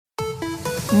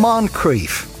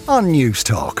Moncrief on News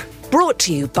Talk. Brought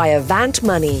to you by Avant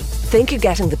Money. Think you're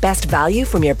getting the best value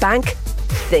from your bank?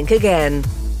 Think again.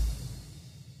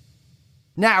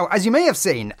 Now, as you may have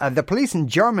seen, the police in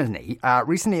Germany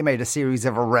recently made a series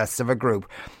of arrests of a group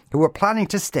who were planning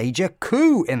to stage a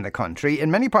coup in the country. In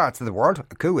many parts of the world,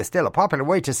 a coup is still a popular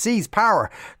way to seize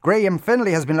power. Graham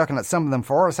Finlay has been looking at some of them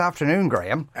for us. Afternoon,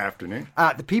 Graham. Afternoon.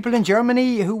 The people in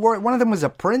Germany who were, one of them was a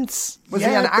prince. Was he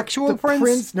an actual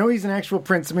prince? No, he's an actual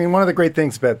prince. I mean, one of the great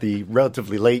things about the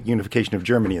relatively late unification of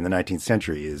Germany in the 19th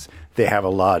century is they have a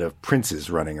lot of princes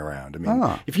running around. I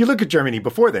mean, if you look at Germany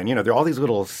before then, there are all these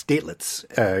little statelets,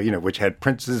 which had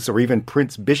princes or even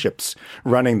prince bishops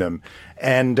running them.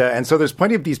 And so there's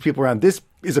plenty of these people around. This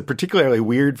is a particularly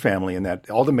weird family in that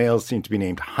all the males seem to be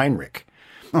named Heinrich.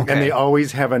 Okay. And they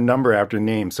always have a number after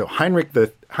name. So Heinrich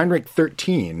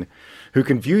 13, who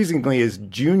confusingly is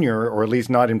junior, or at least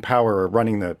not in power or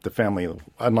running the family,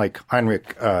 unlike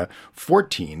Heinrich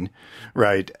 14,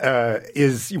 right,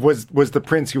 was the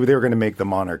prince who they were going to make the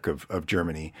monarch of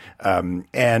Germany. And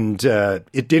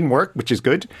it didn't work, which is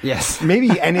good. Yes.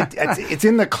 Maybe, and it's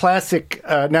in the classic,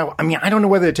 now, I mean, I don't know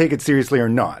whether to take it seriously or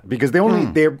not, because they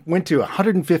went to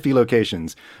 150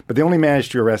 locations, but they only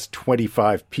managed to arrest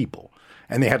 25 people.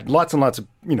 And they had lots and lots of,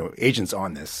 agents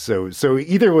on this. So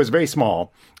either it was very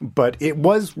small, but it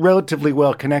was relatively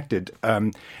well connected.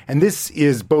 And this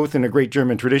is both in a great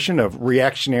German tradition of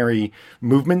reactionary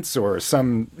movements or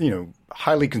some,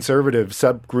 highly conservative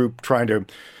subgroup trying to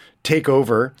take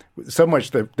over, so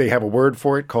much that they have a word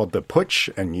for it called the Putsch.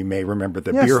 And you may remember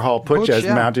the beer hall putsch as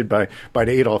mounted by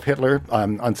Adolf Hitler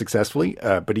unsuccessfully,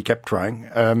 but he kept trying.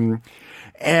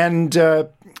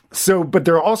 But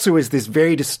there also is this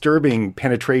very disturbing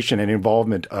penetration and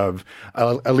involvement of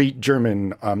elite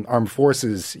German armed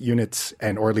forces units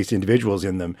or at least individuals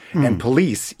in them and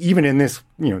police. Even in this,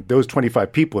 those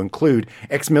 25 people include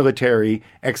ex-military,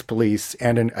 ex-police,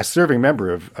 and a serving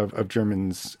member of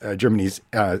Germany's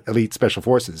elite special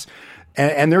forces.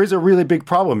 And there is a really big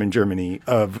problem in Germany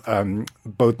of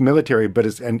both military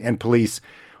and police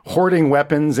hoarding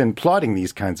weapons and plotting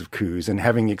these kinds of coups and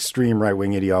having extreme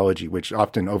right-wing ideology, which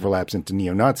often overlaps into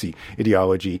neo-Nazi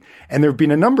ideology. And there have been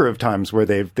a number of times where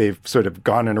they've sort of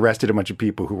gone and arrested a bunch of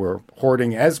people who were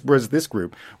hoarding, as was this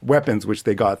group, weapons which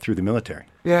they got through the military.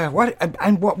 Yeah. What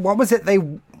was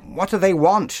it what do they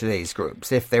want, these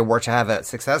groups, if they were to have a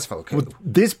successful coup? Well,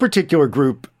 this particular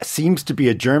group seems to be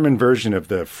a German version of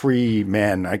the free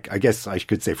men, I guess I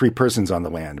could say free persons on the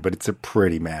land, but it's a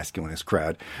pretty masculinist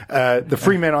crowd. The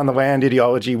free men on the land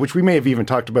ideology, which we may have even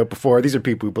talked about before, these are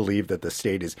people who believe that the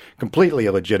state is completely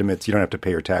illegitimate. So you don't have to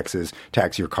pay your taxes,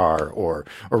 tax your car, or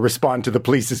respond to the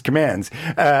police's commands.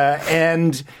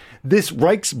 And this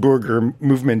Reichsbürger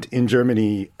movement in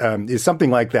Germany is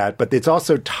something like that, but it's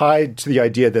also tied to the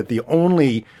idea that the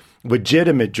only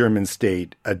legitimate German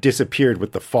state disappeared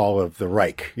with the fall of the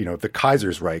Reich, the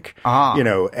Kaiser's Reich,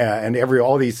 and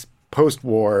all these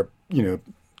post-war,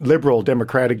 liberal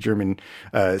democratic German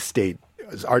state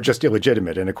are just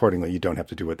illegitimate, and accordingly you don't have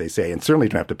to do what they say, and certainly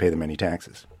don't have to pay them any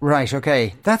taxes. Right,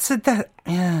 okay. That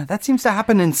seems to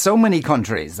happen in so many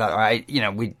countries that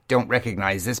we don't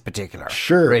recognize this particular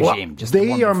regime, just the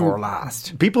one before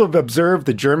last. People have observed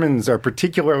the Germans are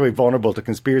particularly vulnerable to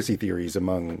conspiracy theories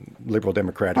among liberal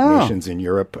democratic nations in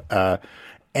Europe.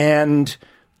 And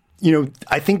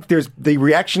I think there's the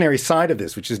reactionary side of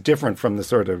this, which is different from the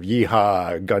sort of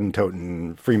yeehaw,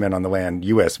 gun-toting, free men on the land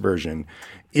U.S. version,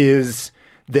 is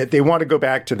that they want to go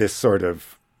back to this sort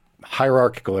of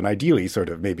hierarchical and ideally sort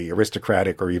of maybe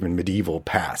aristocratic or even medieval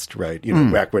past, right?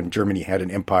 Back when Germany had an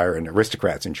empire and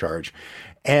aristocrats in charge.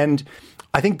 And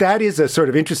I think that is a sort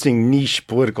of interesting niche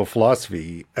political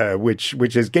philosophy, which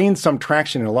has gained some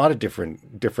traction in a lot of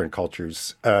different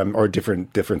cultures or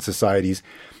different societies.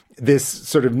 This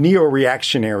sort of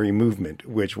neo-reactionary movement,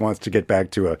 which wants to get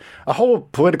back to a whole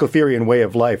political theory and way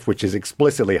of life, which is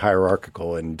explicitly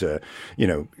hierarchical and,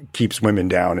 keeps women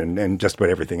down and just about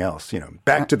everything else,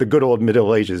 back to the good old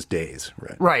Middle Ages days.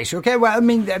 Right. Okay. Well, I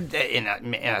mean,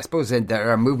 I suppose there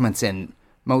are movements in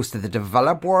most of the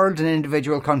developed world in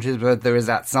individual countries where there is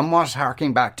that somewhat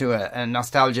harking back to a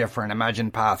nostalgia for an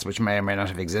imagined past, which may or may not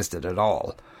have existed at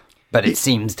all. But it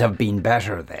seems to have been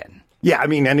better then. Yeah, I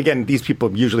mean, and again, these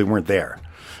people usually weren't there.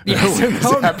 Yes,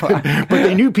 but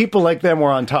they knew people like them were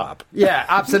on top. Yeah,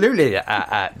 absolutely.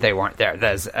 They weren't there.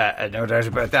 There's no doubt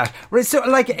about that. Right, so,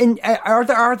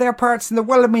 are there parts in the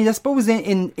world? I mean, I suppose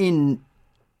in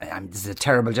this is a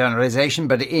terrible generalization,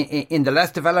 but in the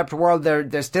less developed world,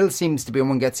 there still seems to be,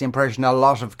 one gets the impression, a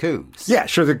lot of coups. Yeah,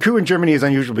 sure. The coup in Germany is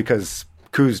unusual because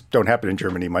coups don't happen in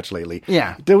Germany much lately.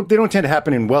 Yeah. They don't tend to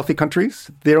happen in wealthy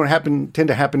countries. They don't tend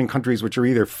to happen in countries which are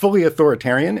either fully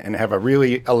authoritarian and have a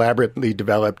really elaborately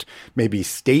developed maybe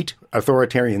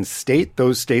authoritarian state.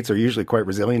 Those states are usually quite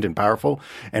resilient and powerful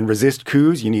and resist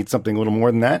coups. You need something a little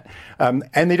more than that.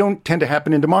 And they don't tend to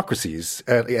happen in democracies,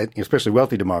 especially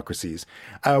wealthy democracies,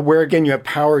 where, again, you have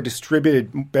power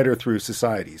distributed better through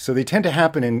societies. So they tend to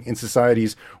happen in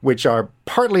societies which are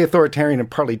partly authoritarian and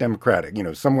partly democratic,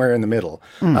 somewhere in the middle.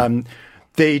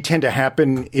 They tend to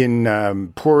happen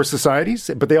in poorer societies,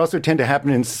 but they also tend to happen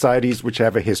in societies which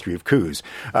have a history of coups.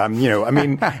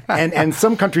 And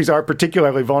some countries are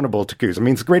particularly vulnerable to coups.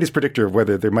 The greatest predictor of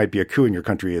whether there might be a coup in your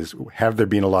country is, have there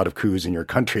been a lot of coups in your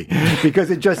country? Because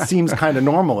it just seems kind of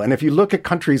normal. And if you look at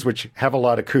countries which have a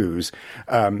lot of coups,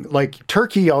 like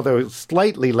Turkey, although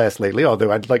slightly less lately,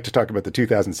 although I'd like to talk about the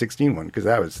 2016 one, because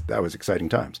that was exciting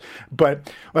times.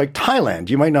 But like Thailand,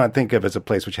 you might not think of as a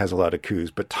place which has a lot of coups,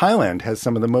 but Thailand has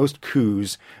some of the most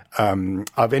coups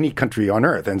of any country on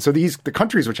earth. And so the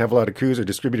countries which have a lot of coups are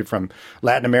distributed from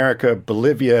Latin America.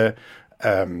 Bolivia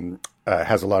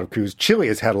has a lot of coups. Chile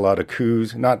has had a lot of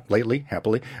coups, not lately,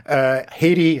 happily.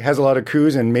 Haiti has a lot of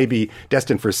coups and may be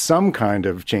destined for some kind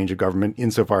of change of government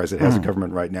insofar as it has a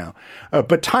government right now.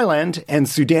 But Thailand and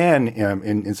Sudan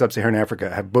in sub-Saharan Africa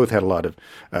have both had a lot of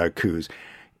coups.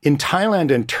 In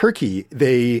Thailand and Turkey,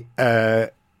 they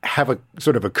have a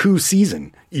sort of a coup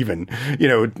season, even,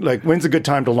 like when's a good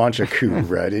time to launch a coup,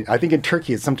 right? I think in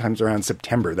Turkey it's sometimes around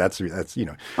September. That's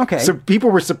Okay. So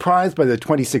people were surprised by the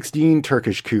 2016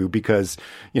 Turkish coup because,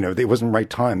 it wasn't right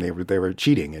time. They were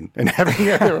cheating and having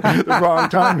the wrong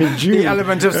time in June. The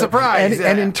element of surprise.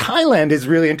 And in Thailand is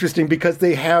really interesting because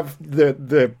they have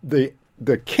the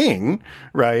king,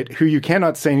 right, who you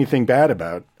cannot say anything bad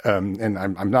about. And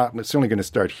I'm not certainly going to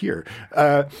start here.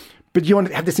 But you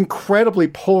have this incredibly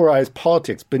polarized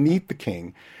politics beneath the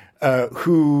king,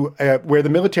 where the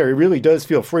military really does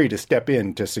feel free to step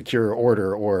in to secure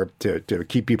order or to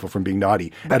keep people from being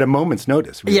naughty at a moment's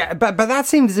notice. Really. Yeah, but that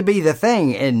seems to be the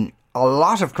thing in a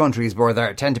lot of countries where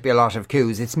there tend to be a lot of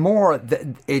coups. It's more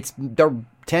they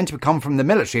tend to come from the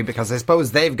military because I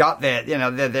suppose they've got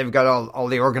they've got all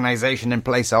the organisation in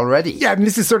place already. Yeah,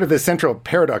 this is sort of the central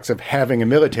paradox of having a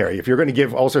military. If you're going to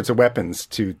give all sorts of weapons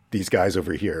to these guys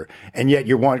over here, and yet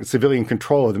you want civilian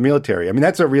control of the military,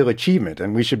 that's a real achievement,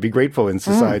 and we should be grateful in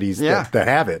societies that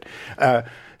have it.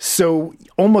 So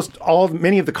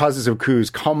many of the causes of coups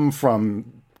come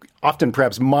from often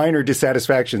perhaps minor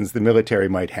dissatisfactions the military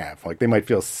might have. Like they might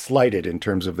feel slighted in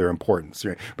terms of their importance.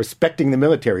 Right? Respecting the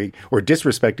military or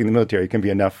disrespecting the military can be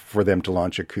enough for them to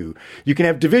launch a coup. You can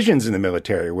have divisions in the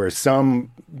military where some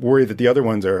worry that the other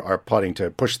ones are plotting to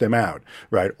push them out,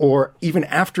 right? Or even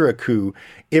after a coup,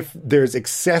 if there's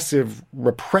excessive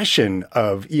repression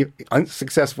of,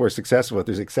 unsuccessful or successful, if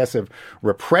there's excessive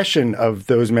repression of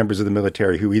those members of the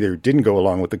military who either didn't go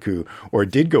along with the coup or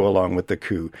did go along with the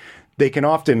coup, they can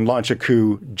often launch a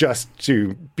coup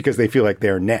because they feel like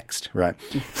they're next, right?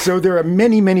 So there are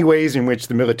many, many ways in which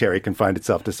the military can find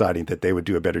itself deciding that they would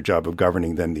do a better job of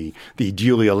governing than the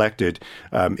duly elected,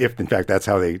 if in fact that's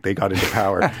how they got into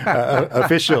power,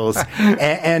 officials.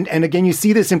 And again, you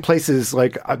see this in places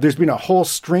like there's been a whole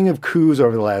string of coups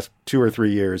over the last 2 or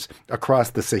 3 years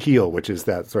across the Sahel, which is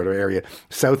that sort of area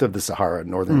south of the Sahara,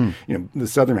 the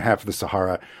southern half of the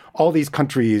Sahara. All these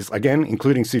countries, again,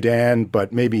 including Sudan,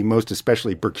 but maybe most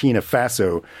especially Burkina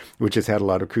Faso, which has had a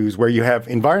lot of coups, where you have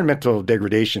environmental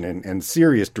degradation and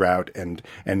serious drought and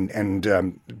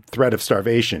threat of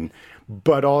starvation,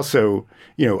 but also,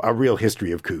 a real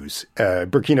history of coups.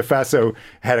 Burkina Faso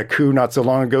had a coup not so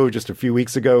long ago, just a few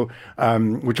weeks ago,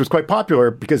 which was quite popular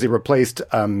because it replaced,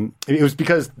 it was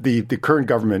because the current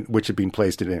government, which had been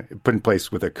put in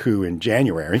place with a coup in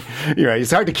January,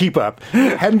 it's hard to keep up,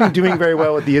 hadn't been doing very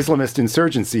well with the Islamist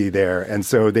insurgency there. And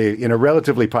so in a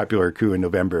relatively popular coup in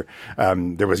November,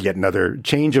 there was yet another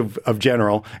change of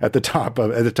general at the top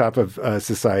of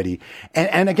society.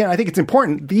 And again, I think it's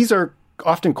important. These are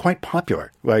often quite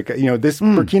popular. Like, this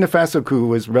Burkina Faso coup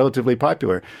was relatively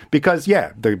popular because,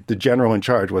 the general in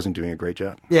charge wasn't doing a great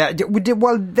job. Yeah.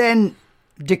 Well, then,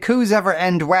 do coups ever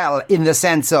end well in the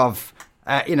sense of,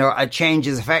 a change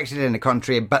is effected in a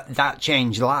country, but that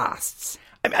change lasts?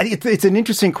 It's an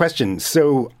interesting question.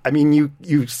 So,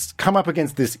 you come up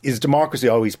against this, is democracy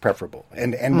always preferable?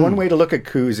 And one way to look at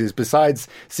coups is, besides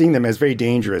seeing them as very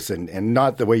dangerous and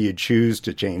not the way you choose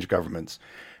to change governments,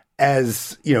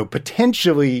 as,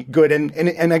 potentially good.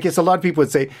 And I guess a lot of people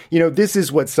would say, this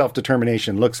is what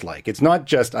self-determination looks like. It's not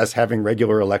just us having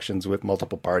regular elections with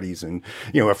multiple parties and,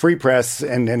 a free press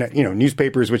and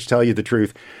newspapers which tell you the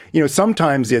truth.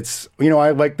 Sometimes it's, I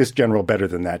like this general better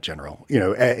than that general.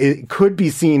 It could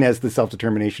be seen as the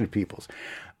self-determination of peoples.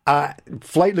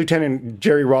 Flight Lieutenant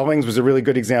Jerry Rawlings was a really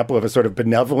good example of a sort of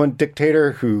benevolent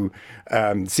dictator who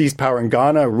seized power in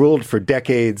Ghana, ruled for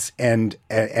decades, and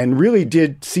really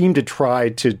did seem to try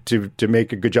to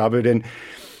make a good job of it, and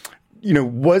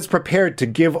was prepared to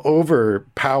give over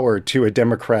power to a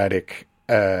democratic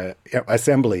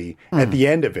assembly at the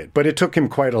end of it. But it took him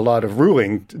quite a lot of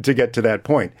ruling to get to that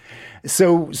point.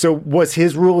 So was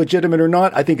his rule legitimate or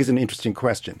not? I think is an interesting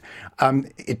question.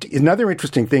 Another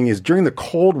interesting thing is during the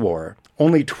Cold War,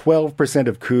 only 12%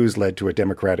 of coups led to a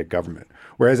democratic government,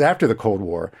 whereas after the Cold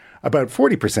War, about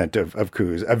 40% of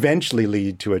coups eventually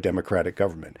lead to a democratic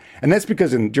government. And that's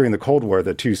because during the Cold War,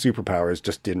 the two superpowers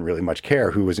just didn't really much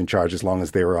care who was in charge as long as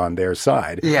they were on their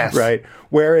side. Yes. Right?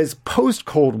 Whereas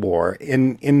post-Cold War,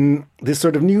 in this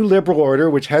sort of new liberal order,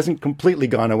 which hasn't completely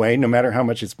gone away, no matter how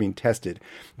much it's been tested,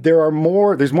 there's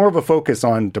more of a focus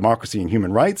on democracy and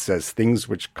human rights as things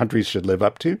which countries should live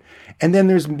up to. And then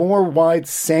there's more wide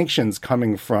sanctions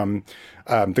coming from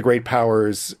the great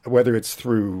powers, whether it's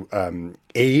through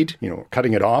aid,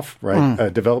 cutting it off,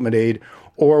 right, development aid,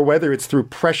 or whether it's through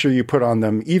pressure you put on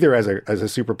them, either as a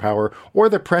superpower or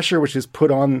the pressure which is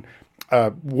put on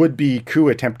would-be coup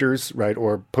attempters, right,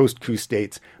 or post-coup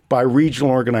states by regional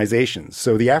organizations.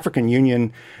 So the African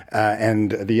Union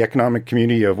and the Economic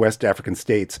Community of West African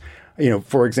States,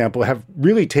 for example, have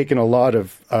really taken a lot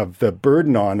of the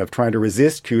burden on of trying to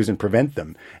resist coups and prevent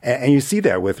them. And you see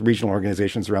that with regional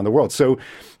organizations around the world. So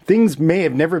things may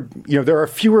have never, there are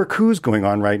fewer coups going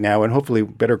on right now and hopefully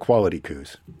better quality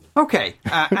coups. Okay.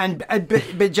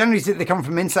 But generally they come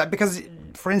from inside because,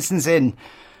 for instance,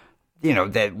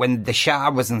 when the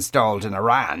Shah was installed in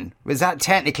Iran, was that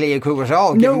technically a coup at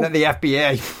all, given that the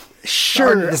FBI...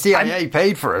 Sure. The CIA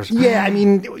paid for it. Yeah, I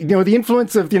mean, the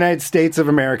influence of the United States of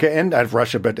America and of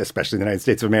Russia, but especially the United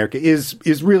States of America, is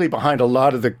really behind a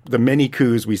lot of the many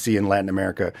coups we see in Latin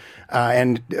America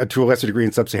and to a lesser degree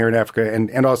in Sub-Saharan Africa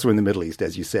and also in the Middle East,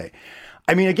 as you say.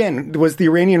 I mean, again, was the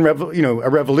Iranian a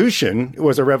revolution? It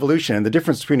was a revolution. And the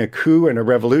difference between a coup and a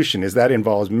revolution is that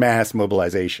involves mass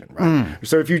mobilization, right?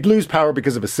 So if you lose power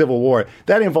because of a civil war,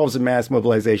 that involves a mass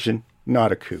mobilization,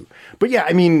 not a coup. But yeah,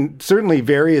 I mean, certainly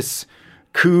various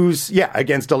coups,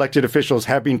 against elected officials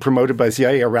have been promoted by the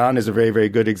CIA. Iran is a very, very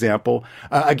good example.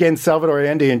 Again, Salvador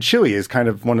Allende in Chile is kind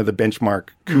of one of the benchmark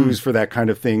coups for that kind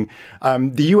of thing.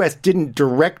 The U.S. didn't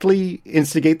directly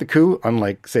instigate the coup,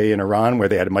 unlike, say, in Iran, where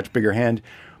they had a much bigger hand.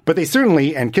 But they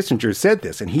certainly, and Kissinger said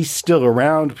this, and he's still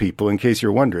around, people, in case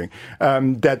you're wondering,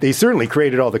 that they certainly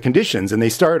created all the conditions. And they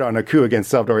started on a coup against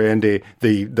Salvador Allende,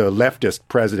 the leftist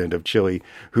president of Chile,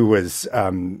 who was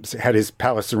had his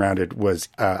palace surrounded, was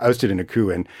ousted in a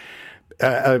coup and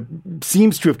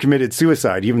seems to have committed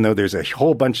suicide, even though there's a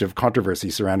whole bunch of controversy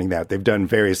surrounding that. They've done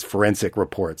various forensic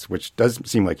reports, which does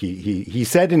seem like he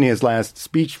said in his last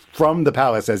speech from the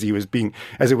palace as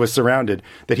it was surrounded,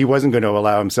 that he wasn't going to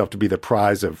allow himself to be the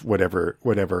prize of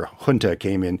whatever junta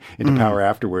came into power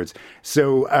afterwards.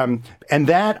 So, and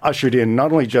that ushered in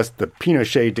not only just the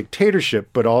Pinochet dictatorship,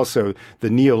 but also the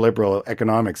neoliberal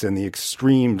economics and the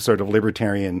extreme sort of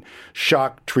libertarian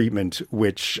shock treatment,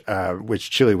 which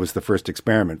Chile was the first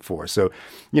experiment for. So,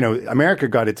 America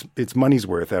got its money's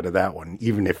worth out of that one,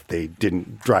 even if they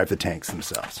didn't drive the tanks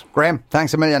themselves. Graham,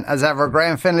 thanks a million. As ever,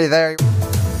 Graham Finlay there.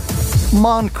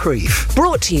 Moncrief.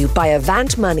 Brought to you by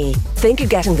Avant Money. Think you're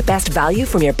getting the best value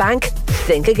from your bank?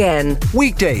 Think again.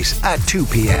 Weekdays at 2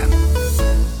 p.m.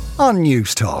 on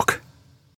News Talk.